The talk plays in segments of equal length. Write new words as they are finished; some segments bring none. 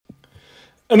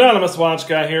Anonymous Watch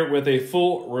Guy here with a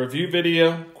full review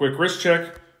video. Quick wrist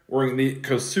check. Wearing the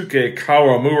Kosuke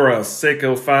Kawamura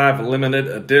Seiko 5 limited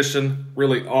edition.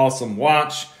 Really awesome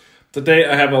watch. Today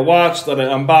I have a watch that I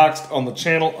unboxed on the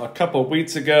channel a couple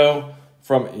weeks ago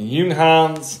from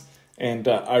Junghans. And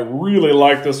I really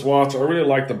like this watch. I really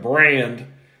like the brand.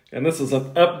 And this is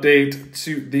an update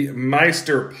to the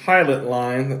Meister Pilot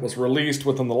line that was released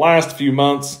within the last few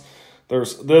months.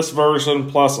 There's this version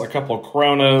plus a couple of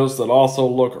chronos that also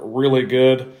look really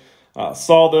good.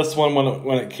 Saw this one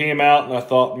when it came out and I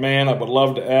thought, man, I would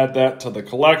love to add that to the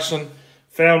collection.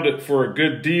 Found it for a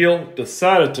good deal,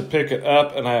 decided to pick it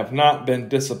up, and I have not been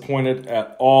disappointed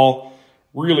at all.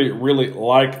 Really, really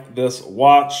like this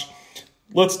watch.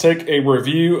 Let's take a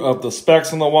review of the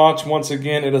specs on the watch. Once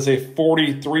again, it is a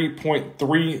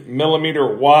 43.3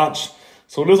 millimeter watch,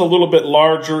 so it is a little bit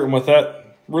larger, and with that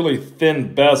really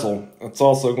thin bezel, it's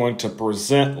also going to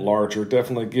present larger.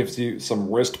 Definitely gives you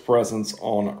some wrist presence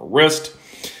on wrist.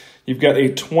 You've got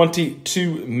a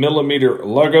 22 millimeter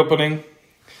lug opening.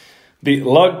 The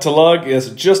lug to lug is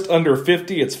just under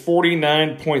 50. It's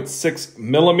 49.6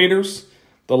 millimeters.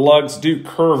 The lugs do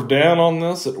curve down on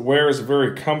this. It wears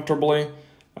very comfortably.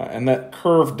 And that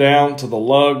curve down to the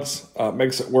lugs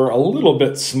makes it wear a little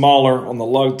bit smaller on the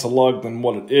lug to lug than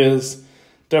what it is.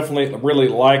 Definitely really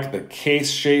like the case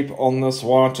shape on this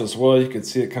watch as well. You can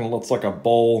see it kind of looks like a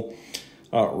bowl.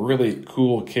 Really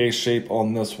cool case shape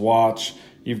on this watch.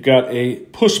 You've got a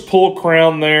push-pull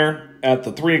crown there at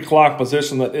the 3 o'clock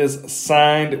position that is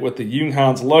signed with the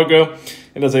Junghans logo.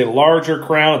 It is a larger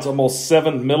crown. It's almost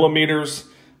 7 millimeters.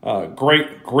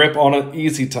 Great grip on it,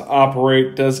 easy to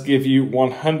operate. Does give you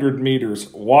 100 meters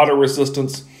water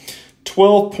resistance.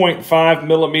 12.5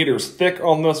 millimeters thick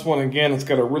on this one. Again, it's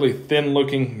got a really thin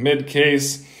looking mid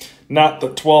case. Not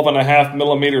that 12.5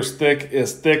 millimeters thick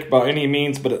is thick by any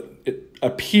means, but it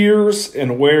appears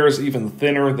and wears even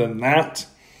thinner than that.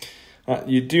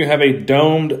 You do have a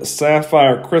domed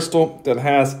sapphire crystal that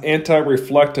has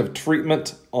anti-reflective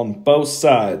treatment on both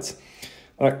sides.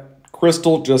 That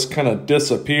crystal just kind of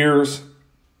disappears.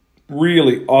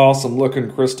 Really awesome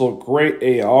looking crystal.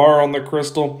 Great AR on the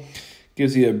crystal.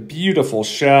 Gives you a beautiful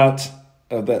shot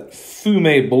of that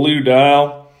fume blue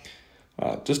dial.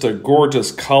 Just a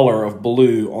gorgeous color of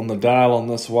blue on the dial on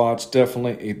this watch.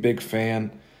 Definitely a big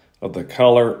fan of the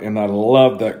color, and I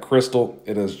love that crystal.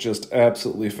 It is just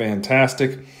absolutely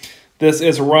fantastic. This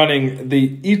is running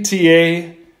the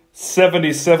ETA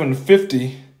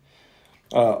 7750,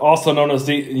 also known as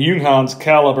the Junghans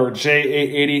caliber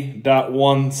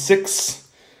JA80.16.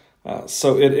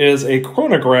 So it is a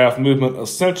chronograph movement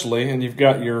essentially, and you've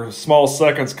got your small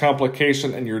seconds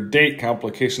complication and your date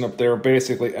complication up there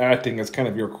basically acting as kind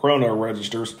of your chrono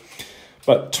registers.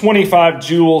 But 25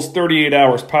 joules, 38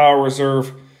 hours power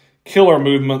reserve, killer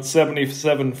movement,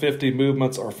 7750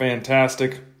 movements are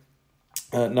fantastic.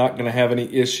 Not going to have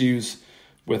any issues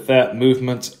with that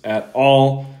movement at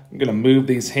all. I'm going to move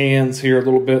these hands here a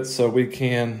little bit so we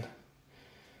can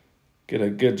get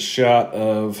a good shot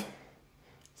of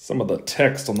some of the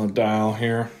text on the dial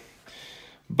here.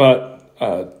 But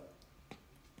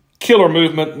killer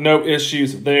movement, no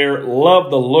issues there. Love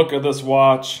the look of this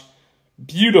watch.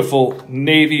 Beautiful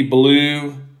navy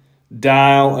blue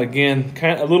dial. Again,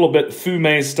 kind of a little bit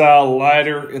fume style,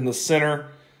 lighter in the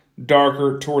center,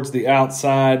 darker towards the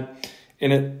outside.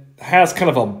 And it has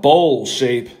kind of a bowl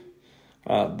shape.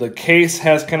 The case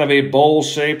has kind of a bowl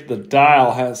shape. The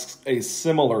dial has a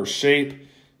similar shape.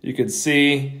 You can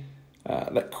see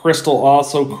that crystal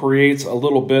also creates a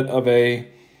little bit of a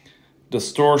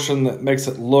distortion that makes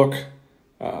it look,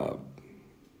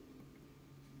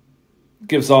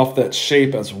 gives off that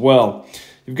shape as well.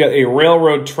 You've got a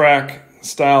railroad track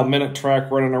style minute track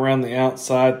running around the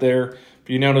outside there. If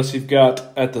you notice, you've got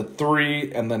at the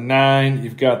 3 and the 9,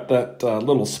 you've got that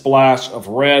little splash of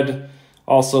red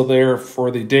also there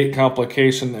for the date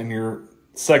complication, and your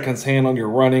seconds hand on your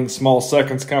running, small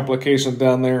seconds complication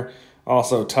down there.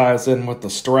 Also ties in with the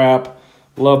strap.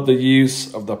 Love the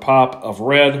use of the pop of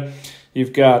red.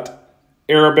 You've got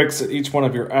Arabics at each one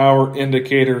of your hour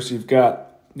indicators. You've got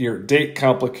your date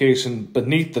complication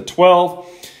beneath the 12.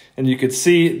 And you can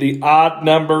see the odd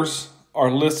numbers are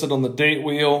listed on the date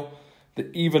wheel.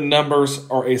 The even numbers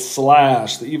are a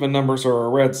slash. The even numbers are a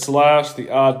red slash. The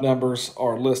odd numbers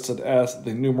are listed as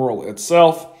the numeral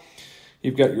itself.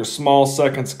 You've got your small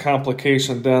seconds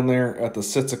complication down there at the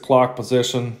 6 o'clock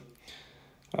position.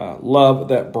 Love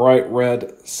that bright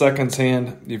red seconds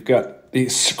hand. You've got the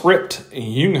script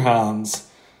Junghans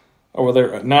over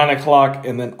there at 9 o'clock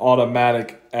and then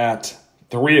automatic at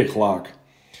 3 o'clock.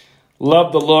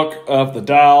 Love the look of the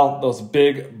dial, those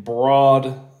big,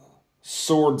 broad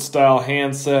sword-style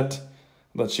handset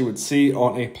that you would see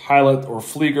on a Pilot or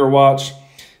Flieger watch.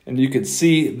 And you could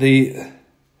see the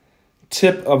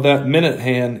tip of that minute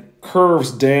hand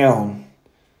curves down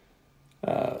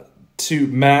to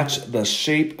match the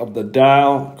shape of the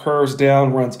dial, curves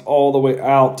down, runs all the way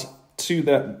out to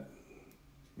that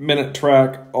minute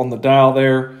track on the dial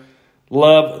there.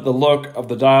 Love the look of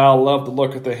the dial, love the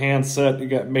look of the handset. You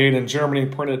got made in Germany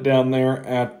printed down there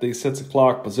at the 6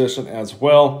 o'clock position as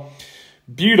well.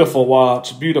 Beautiful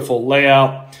watch, beautiful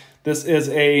layout. This is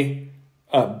a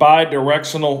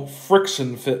bi-directional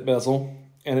friction fit bezel,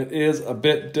 and it is a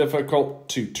bit difficult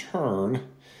to turn.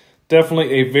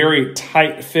 Definitely a very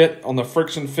tight fit on the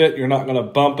friction fit. You're not going to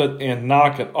bump it and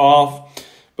knock it off,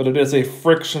 but it is a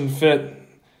friction fit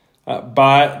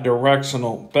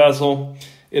bi-directional bezel.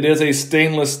 It is a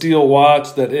stainless steel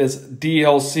watch that is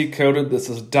DLC coated. This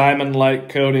is diamond-like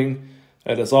coating.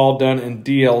 It is all done in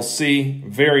DLC.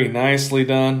 Very nicely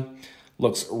done.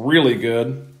 Looks really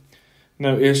good.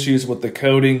 No issues with the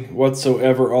coating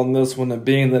whatsoever on this one. And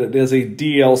being that it is a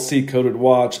DLC coated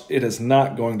watch, it is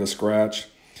not going to scratch.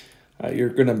 You're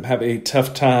going to have a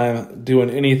tough time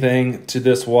doing anything to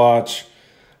this watch.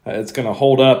 It's going to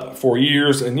hold up for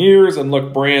years and years and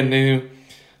look brand new.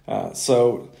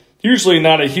 So usually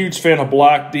not a huge fan of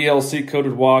black DLC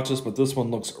coated watches, but this one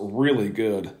looks really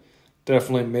good.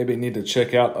 Definitely maybe need to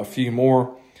check out a few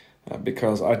more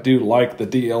because I do like the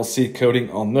DLC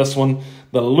coating on this one.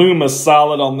 The loom is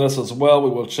solid on this as well. We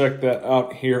will check that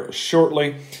out here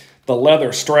shortly. The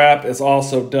leather strap is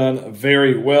also done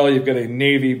very well. You've got a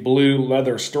navy blue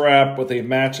leather strap with a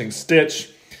matching stitch.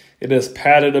 It is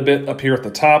padded a bit up here at the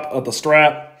top of the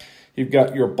strap. You've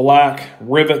got your black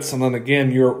rivets and then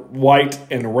again your white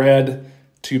and red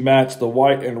to match the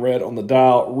white and red on the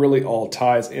dial. Really all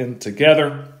ties in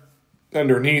together.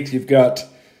 Underneath you've got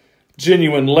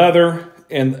genuine leather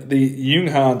and the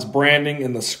Junghans branding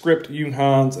and the script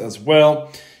Junghans as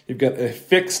well. You've got a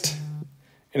fixed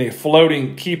and a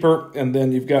floating keeper, and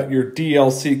then you've got your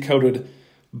DLC coated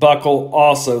buckle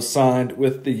also signed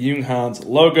with the Junghans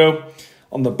logo.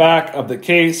 On the back of the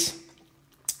case,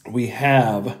 we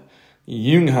have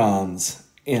Junghans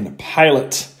in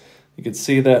Pilot. You can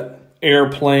see that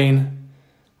airplane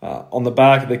on the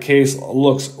back of the case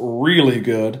looks really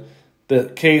good. The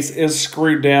case is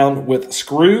screwed down with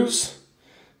screws.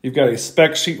 You've got a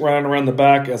spec sheet running around the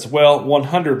back as well.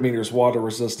 100 meters water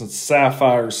resistance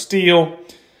sapphire steel.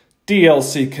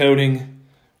 DLC coating,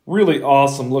 really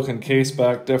awesome looking case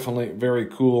back, definitely very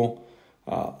cool.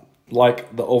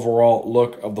 Like the overall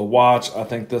look of the watch. I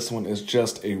think this one is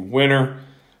just a winner.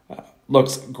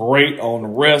 Looks great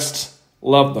on wrist.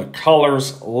 Love the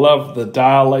colors, love the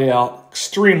dial layout,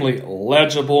 extremely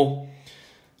legible.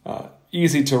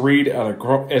 Easy to read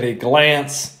at a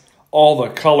glance. All the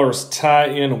colors tie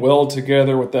in well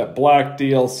together with that black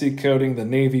DLC coating, the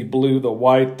navy blue, the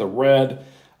white, the red.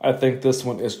 I think this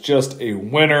one is just a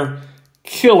winner.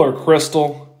 Killer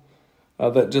crystal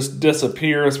that just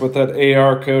disappears with that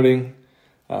AR coating.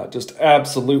 Just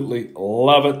absolutely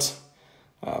love it.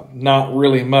 Not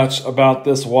really much about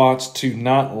this watch to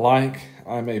not like.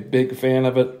 I'm a big fan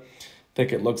of it.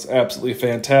 Think it looks absolutely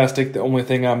fantastic. The only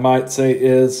thing I might say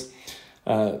is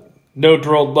no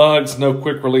drilled lugs, no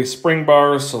quick release spring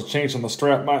bars, so changing the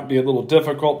strap might be a little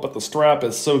difficult, but the strap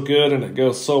is so good and it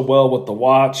goes so well with the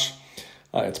watch.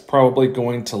 It's probably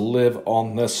going to live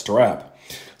on this strap.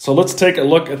 So let's take a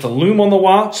look at the loom on the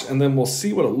watch, and then we'll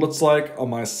see what it looks like on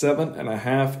my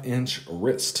 7.5-inch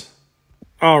wrist.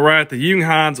 All right, the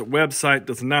Junghans website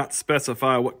does not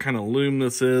specify what kind of loom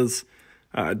this is.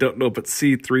 I don't know if it's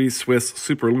C3 Swiss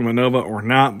Super Luminova or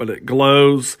not, but it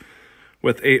glows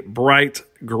with a bright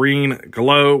green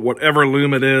glow. Whatever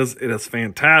loom it is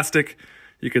fantastic.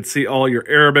 You can see all your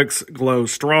Arabics glow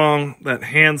strong. That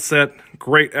handset,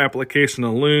 great application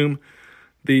of loom.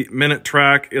 The minute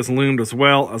track is loomed as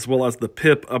well as the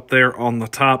pip up there on the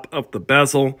top of the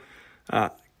bezel.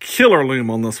 Killer loom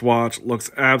on this watch.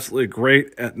 Looks absolutely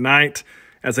great at night,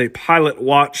 as a Pilot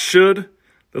watch should.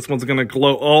 This one's going to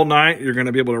glow all night. You're going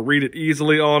to be able to read it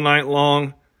easily all night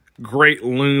long. Great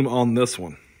loom on this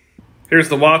one. Here's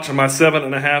the watch on my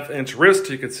 7.5-inch wrist.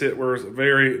 You can see it wears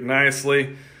very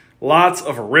nicely. Lots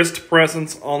of wrist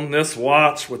presence on this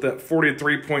watch with that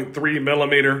 43.3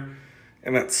 millimeter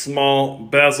and that small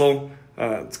bezel.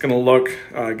 It's going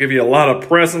to give you a lot of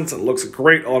presence. It looks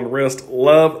great on wrist.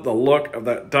 Love the look of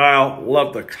that dial.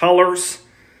 Love the colors.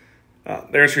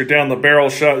 There's your down the barrel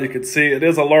shot. You can see it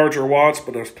is a larger watch,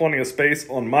 but there's plenty of space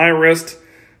on my wrist.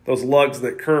 Those lugs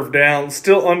that curve down,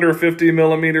 still under 50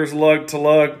 millimeters lug to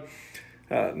lug.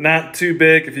 Not too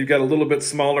big. If you've got a little bit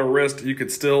smaller wrist, you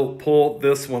could still pull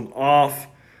this one off.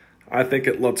 I think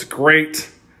it looks great.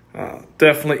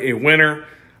 Definitely a winner.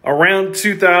 Around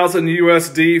 2,000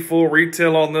 USD full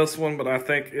retail on this one, but I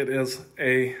think it is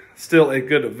still a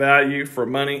good value for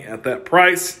money at that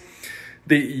price.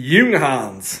 The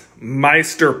Junghans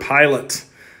Meister Pilot.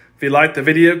 If you liked the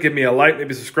video, give me a like,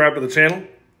 maybe subscribe to the channel.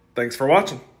 Thanks for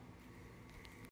watching.